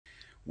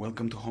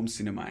welcome to Home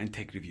Cinema and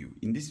Tech Review.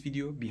 In this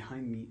video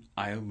behind me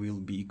I will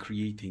be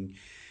creating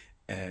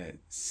a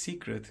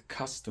secret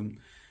custom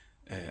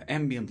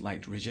ambient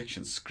light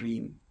rejection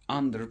screen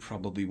under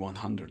probably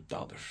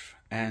 $100.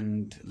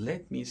 And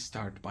let me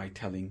start by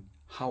telling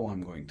how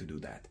I'm going to do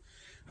that.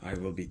 I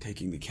will be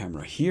taking the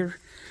camera here.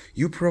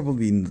 You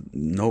probably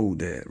know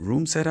the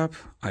room setup.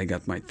 I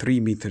got my 3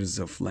 meters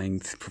of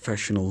length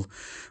professional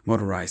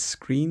motorized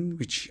screen,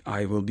 which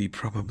I will be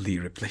probably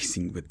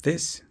replacing with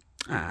this.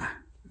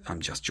 I'm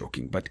just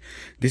joking, but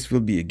this will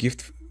be a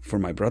gift for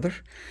my brother,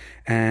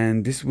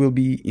 and this will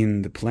be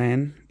in the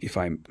plan, if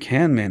I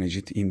can manage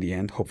it in the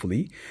end,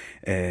 hopefully,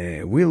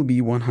 will be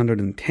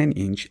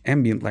 110-inch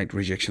ambient light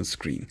rejection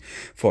screen.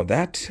 For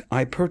that,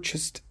 I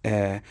purchased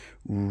a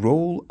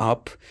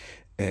roll-up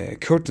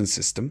curtain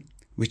system,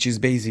 which is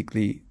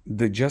basically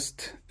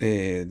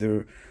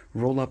the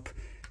roll-up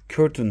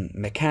curtain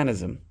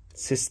mechanism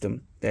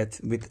system that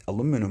with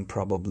aluminum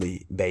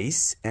probably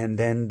base, and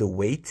then the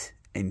weight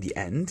in the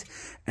end.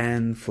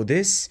 And for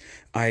this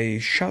I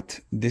shot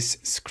this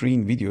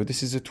screen video.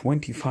 This is a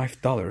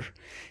 $25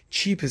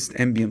 cheapest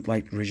ambient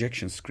light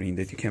rejection screen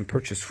that you can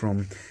purchase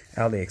from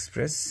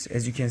AliExpress.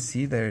 As you can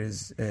see,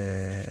 there's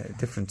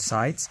different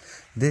sides.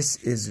 This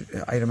is,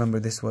 I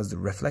remember this was the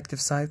reflective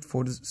side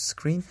for the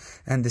screen,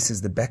 and this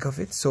is the back of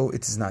it, so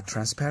it is not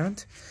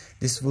transparent.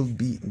 This will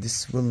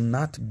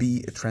not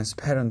be a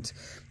transparent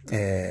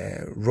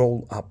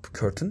roll up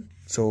curtain.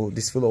 So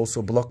this will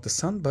also block the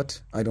sun,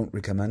 but I don't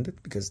recommend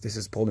it because this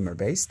is polymer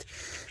based.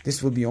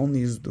 This will be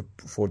only used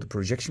for the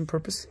projection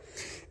purpose.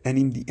 And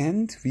in the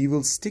end, we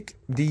will stick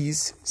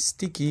these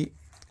sticky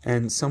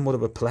and somewhat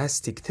of a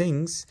plastic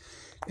things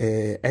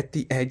at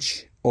the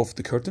edge of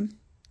the curtain,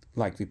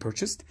 like we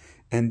purchased.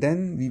 And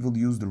then we will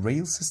use the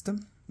rail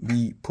system.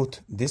 We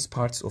put these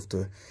parts of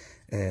the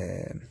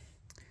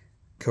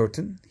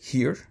curtain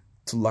here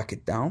to lock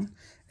it down,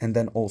 and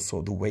then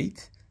also the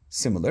weight,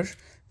 similar.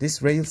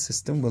 This rail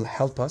system will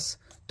help us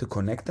to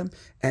connect them,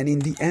 and in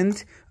the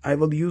end I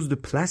will use the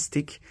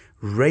plastic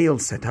rail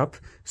setup.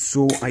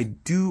 So I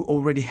do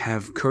already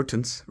have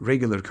curtains,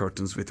 regular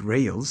curtains with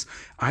rails.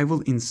 I will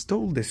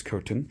install this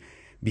curtain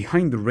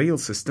behind the rail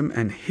system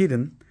and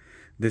hidden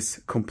this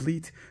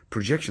complete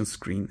projection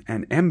screen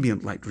and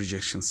ambient light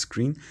rejection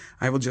screen.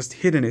 I will just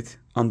hidden it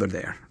under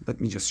there. Let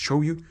me just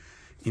show you.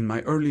 In my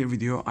earlier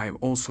video I've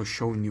also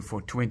shown you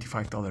for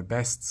 $25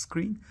 best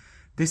screen.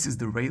 This is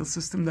the rail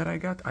system that I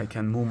got. I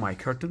can move my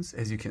curtains,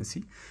 as you can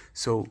see.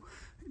 So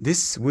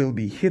this will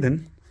be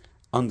hidden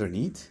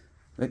underneath.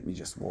 Let me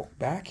just walk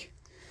back.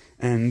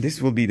 And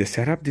this will be the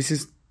setup. This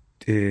is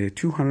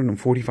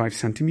 245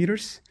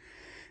 centimeters.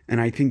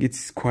 And I think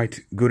it's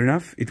quite good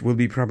enough. It will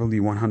be probably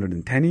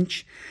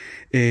 110-inch.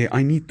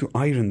 I need to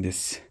iron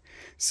this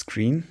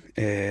screen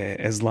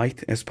as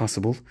light as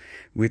possible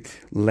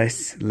with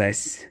less,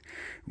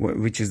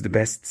 which is the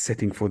best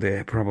setting for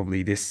the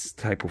probably this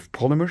type of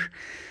polymer.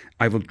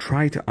 I will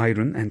try to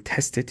iron and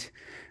test it.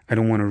 I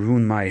don't want to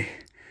ruin my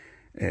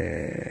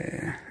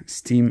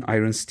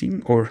iron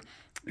steam, or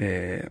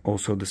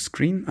also the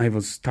screen. I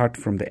will start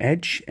from the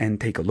edge and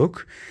take a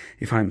look.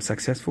 If I'm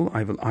successful,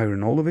 I will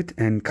iron all of it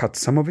and cut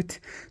some of it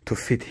to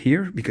fit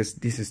here, because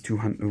this is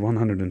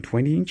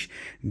 120-inch.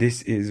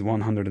 This is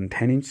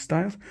 110-inch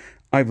style.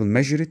 I will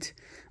measure it,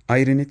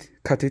 iron it,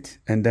 cut it,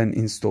 and then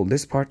install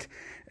this part.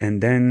 And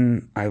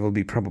then I will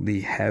be probably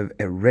have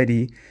a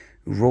ready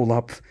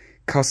roll-up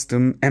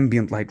custom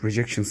ambient light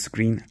rejection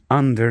screen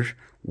under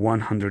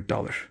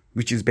 $100,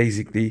 which is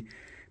basically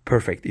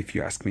perfect if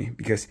you ask me.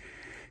 Because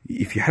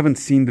if you haven't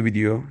seen the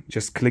video,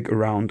 just click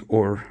around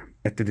or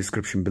at the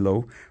description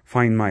below,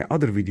 find my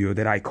other video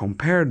that I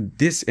compared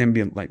this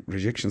ambient light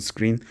rejection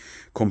screen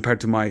compared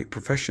to my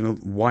professional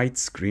white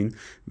screen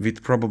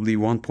with probably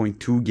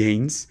 1.2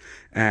 gains,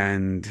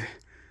 and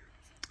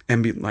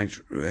ambient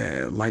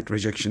light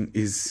rejection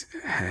is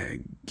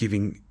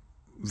giving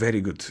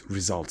very good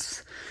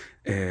results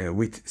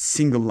with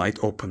single light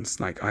opens.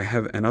 Like I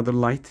have another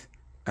light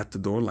at the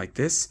door like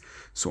this,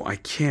 so I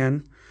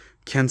can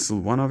cancel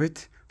one of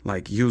it,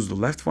 like use the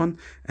left one,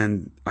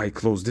 and I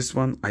close this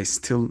one. I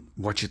still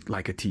watch it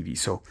like a TV.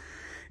 So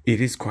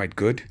it is quite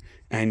good,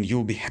 and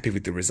you'll be happy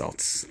with the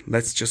results.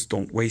 Let's just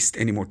don't waste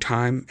any more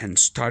time and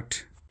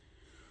start.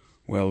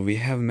 Well, we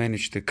have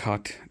managed to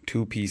cut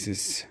 2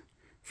 pieces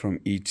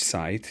from each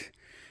side.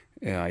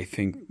 I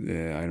think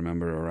I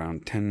remember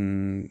around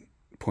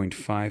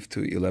 10.5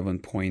 to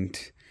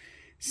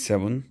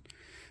 11.7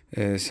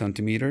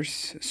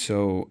 centimeters.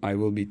 So I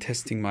will be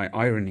testing my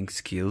ironing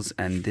skills,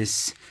 and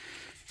this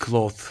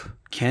cloth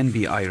can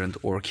be ironed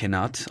or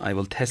cannot. I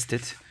will test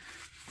it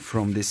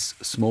from this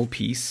small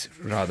piece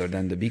rather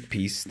than the big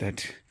piece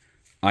that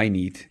I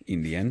need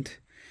in the end.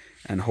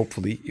 And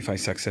hopefully, if I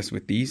success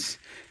with these,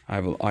 I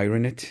will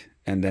iron it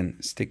and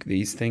then stick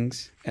these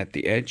things at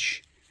the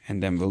edge,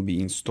 and then we'll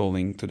be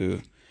installing to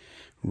the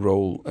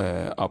roll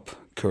up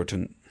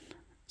curtain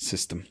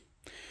system.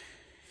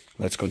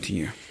 Let's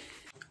continue.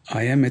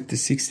 I am at the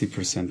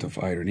 60% of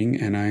ironing,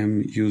 and I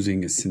am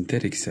using a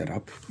synthetic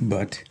setup,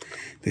 but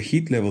the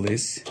heat level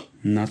is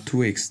not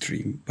too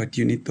extreme, but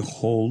you need to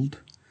hold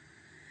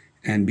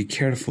and be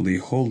careful.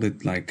 You hold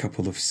it like a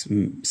couple of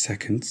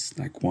seconds,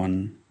 like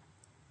 1,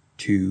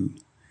 2,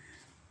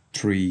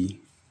 3,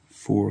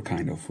 4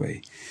 kind of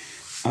way.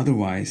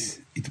 Otherwise,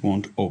 it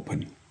won't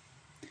open.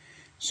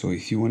 So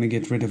if you want to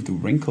get rid of the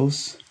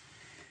wrinkles,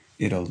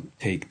 it'll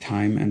take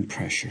time and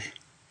pressure.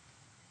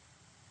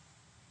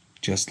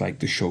 Just like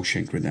the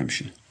Shawshank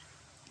Redemption.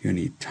 You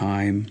need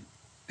time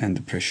and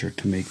the pressure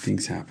to make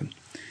things happen.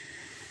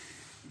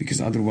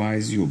 Because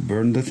otherwise you'll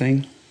burn the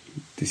thing.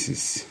 This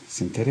is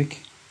synthetic.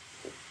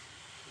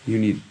 You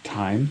need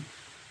time.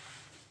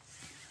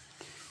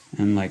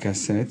 And like I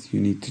said, you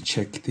need to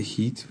check the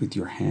heat with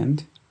your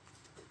hand.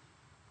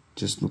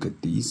 Just look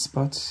at these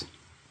spots.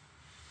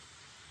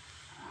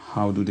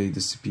 How do they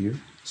disappear?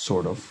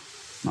 Sort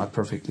of. Not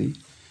perfectly.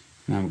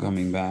 And I'm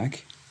coming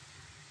back.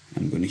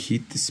 I'm going to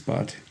heat the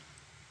spot.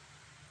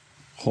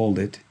 Hold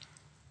it.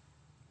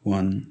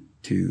 1,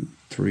 2,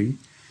 3.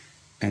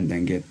 And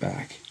then get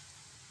back.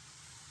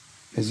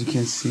 As you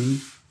can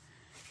see,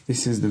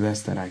 this is the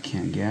best that I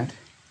can get.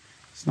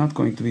 It's not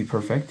going to be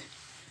perfect.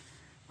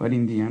 But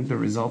in the end, the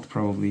result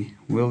probably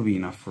will be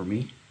enough for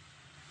me.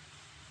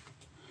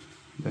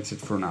 That's it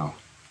for now.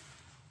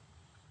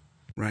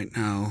 Right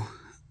now,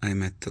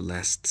 I'm at the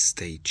last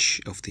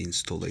stage of the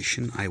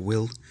installation. I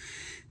will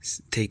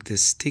take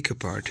this stick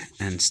apart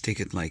and stick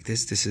it like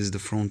this. This is the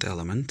front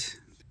element.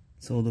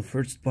 So the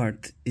first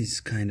part is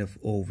kind of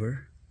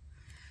over.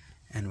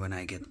 And when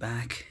I get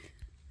back,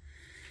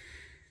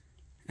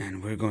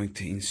 and we're going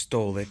to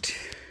install it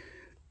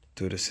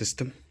to the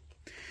system.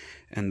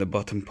 And the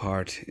bottom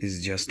part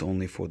is just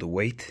only for the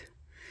weight.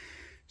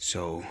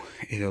 So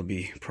it'll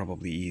be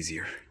probably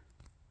easier.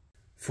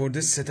 For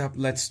this setup,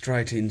 let's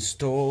try to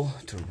install,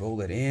 to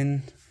roll it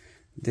in.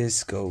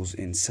 This goes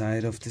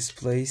inside of this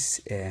place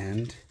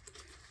and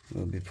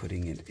we'll be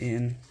putting it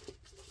in.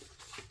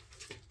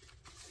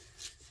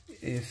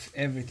 If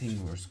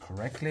everything works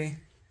correctly,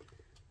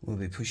 we'll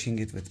be pushing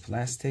it with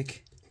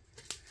plastic.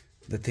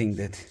 The thing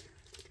that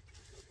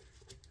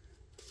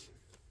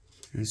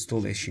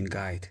installation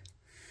guide.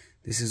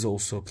 This is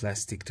also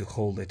plastic to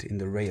hold it in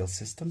the rail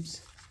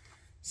systems.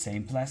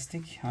 Same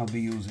plastic I'll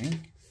be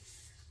using.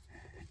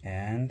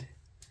 And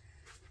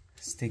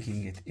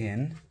sticking it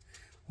in.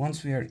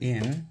 Once we are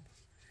in,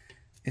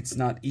 it's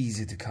not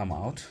easy to come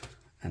out,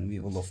 and we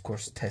will of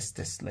course test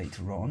this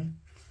later on.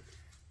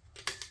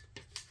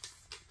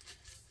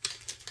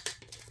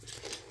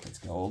 Let's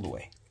go all the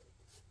way.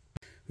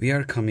 We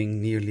are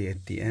coming nearly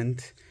at the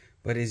end,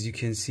 but as you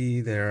can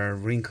see, there are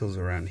wrinkles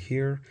around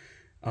here.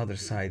 Other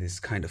side is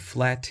kind of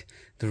flat.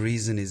 The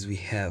reason is we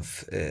have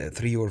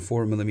 3 or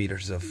 4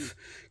 millimeters of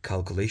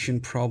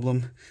calculation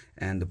problem,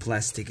 and the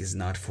plastic is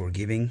not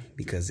forgiving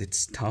because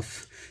it's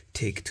tough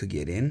thick to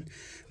get in.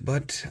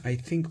 But I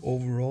think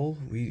overall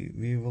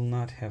we will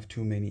not have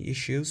too many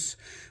issues.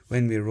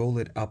 When we roll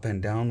it up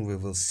and down, we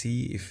will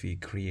see if we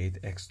create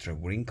extra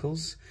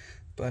wrinkles,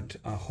 but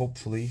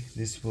hopefully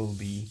this will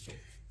be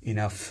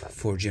enough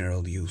for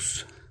general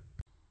use.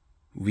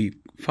 We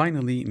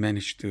finally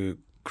managed to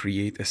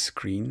create a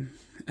screen,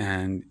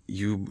 and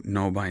you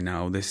know by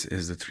now this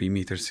is the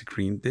 3-meter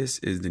screen. This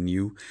is the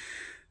new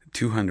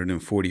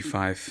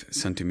 245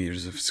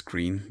 centimeters of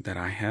screen that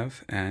I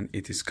have, and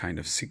it is kind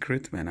of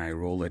secret. When I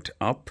roll it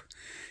up,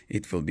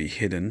 it will be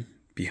hidden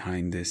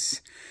behind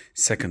this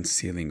second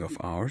ceiling of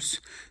ours,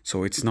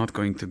 so it's not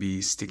going to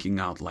be sticking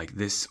out like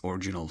this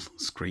original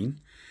screen.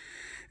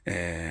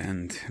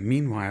 And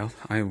meanwhile,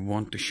 I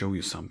want to show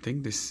you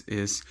something. This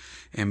is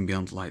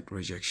ambient light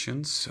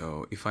rejection.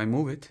 So if I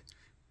move it,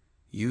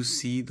 you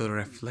see the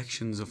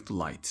reflections of the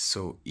light,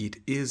 so it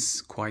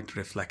is quite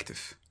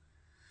reflective.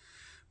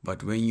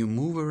 But when you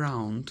move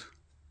around,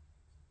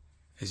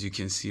 as you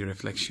can see,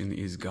 reflection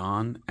is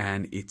gone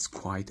and it's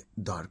quite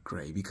dark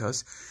gray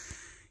because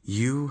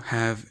you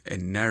have a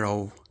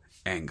narrow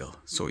angle.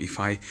 So if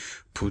I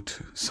put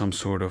some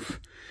sort of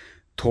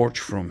torch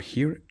from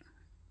here,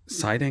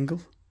 side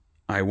angle,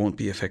 I won't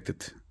be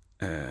affected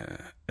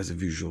as a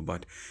visual.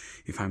 But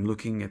if I'm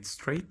looking at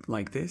straight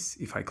like this,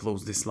 if I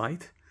close this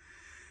light,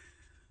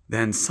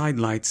 then side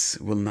lights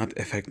will not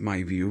affect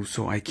my view,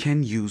 so I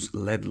can use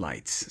LED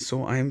lights.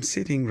 So I am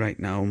sitting right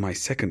now on my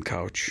second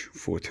couch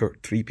for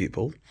 3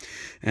 people,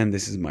 and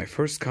this is my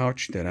first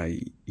couch that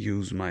I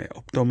use my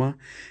Optoma,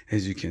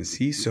 as you can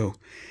see. So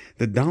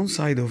the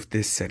downside of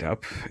this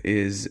setup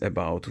is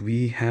about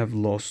we have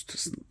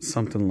lost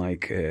something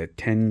like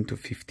 10 to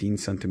 15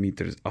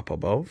 centimeters up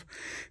above,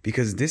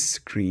 because these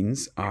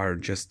screens are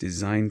just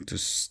designed to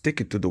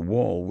stick it to the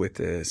wall with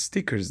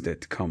stickers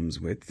that comes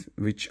with,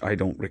 which I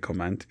don't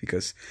recommend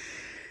because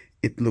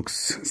it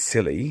looks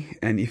silly.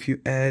 And if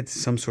you add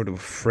some sort of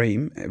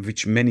frame,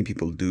 which many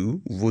people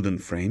do, wooden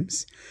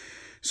frames,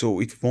 so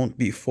it won't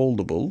be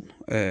foldable,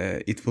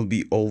 it will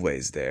be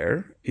always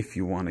there. If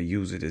you want to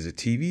use it as a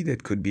TV,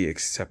 that could be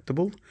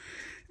acceptable.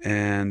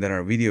 And there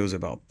are videos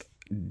about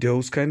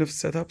those kind of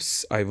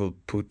setups. I will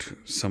put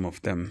some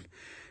of them,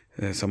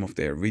 some of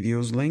their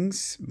videos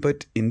links.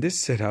 But in this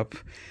setup,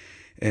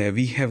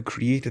 we have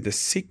created a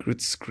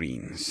secret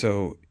screen.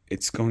 So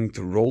it's going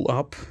to roll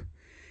up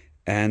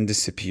and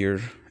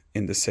disappear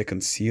in the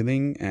second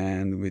ceiling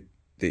and with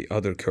the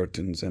other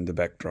curtains and the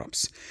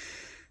backdrops.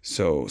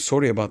 So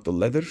sorry about the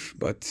leather,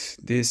 but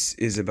this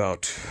is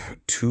about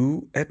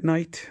 2 at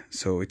night,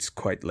 so it's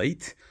quite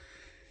late.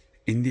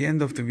 In the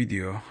end of the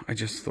video, I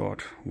just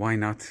thought, why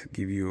not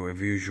give you a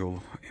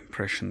visual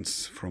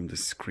impressions from the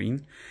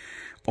screen.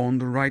 On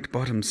the right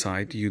bottom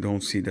side, you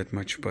don't see that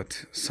much,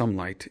 but some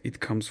light. It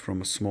comes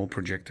from a small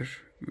projector.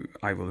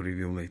 I will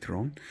reveal later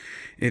on.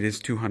 It is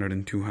 200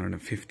 and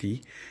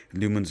 250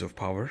 lumens of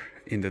power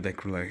in the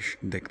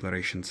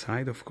declaration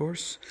side, of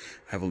course.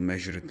 I will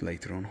measure it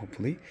later on,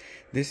 hopefully.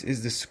 This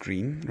is the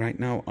screen. Right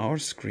now, our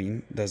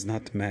screen does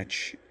not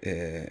match,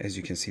 as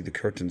you can see, the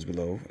curtains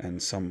below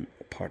and some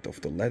part of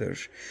the leather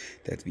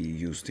that we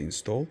used to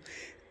install.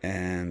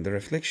 And the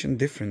reflection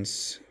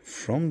difference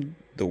from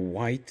the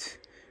white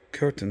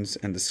curtains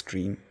and the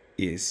screen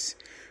is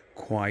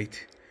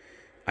quite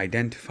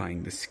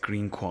identifying the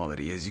screen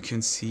quality. As you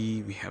can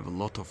see, we have a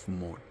lot of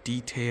more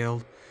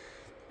detail,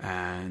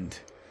 and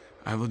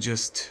I will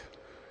just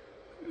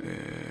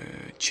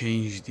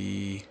change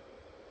the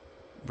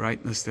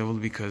brightness level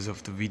because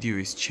of the video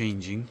is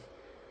changing.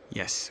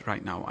 Yes,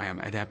 right now I am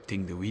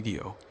adapting the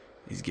video,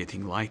 is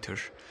getting lighter.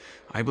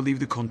 I believe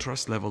the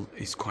contrast level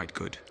is quite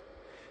good.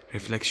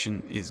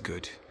 Reflection is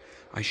good.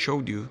 I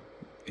showed you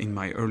in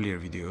my earlier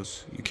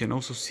videos. You can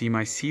also see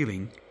my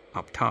ceiling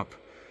up top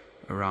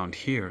around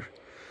here.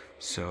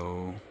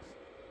 So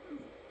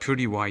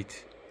pretty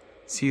white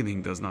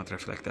ceiling does not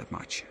reflect that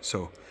much.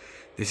 So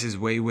this is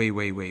way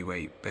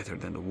better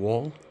than the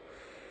wall,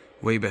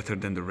 way better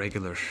than the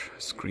regular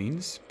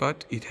screens,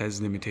 but it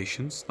has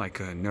limitations like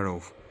a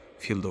narrow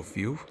field of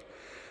view.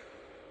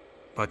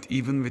 But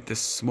even with the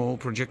small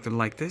projector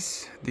like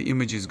this, the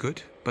image is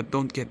good. But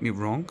don't get me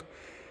wrong,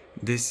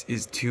 this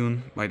is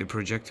tuned by the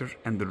projector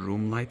and the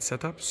room light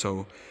setup,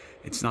 so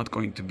it's not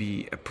going to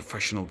be a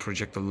professional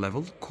projector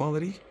level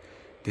quality.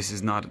 This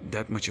is not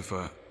that much of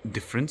a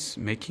difference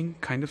making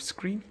kind of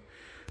screen,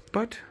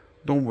 but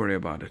don't worry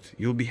about it.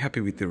 You'll be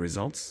happy with the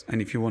results.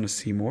 And if you want to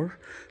see more,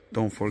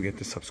 don't forget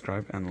to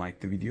subscribe and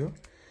like the video.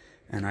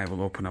 And I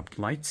will open up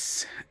the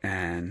lights,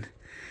 and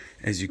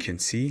as you can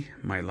see,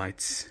 my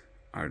lights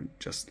are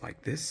just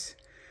like this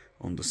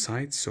on the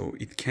side, so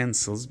it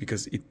cancels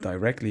because it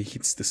directly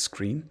hits the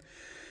screen.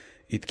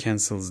 It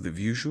cancels the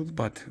visual,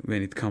 but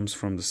when it comes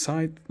from the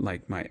side,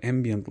 like my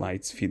ambient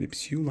lights,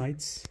 Philips Hue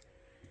lights,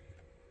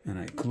 and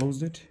I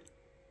closed it,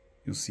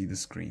 you'll see the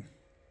screen.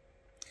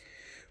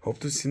 Hope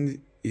to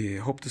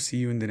see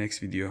you in the next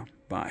video.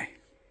 Bye.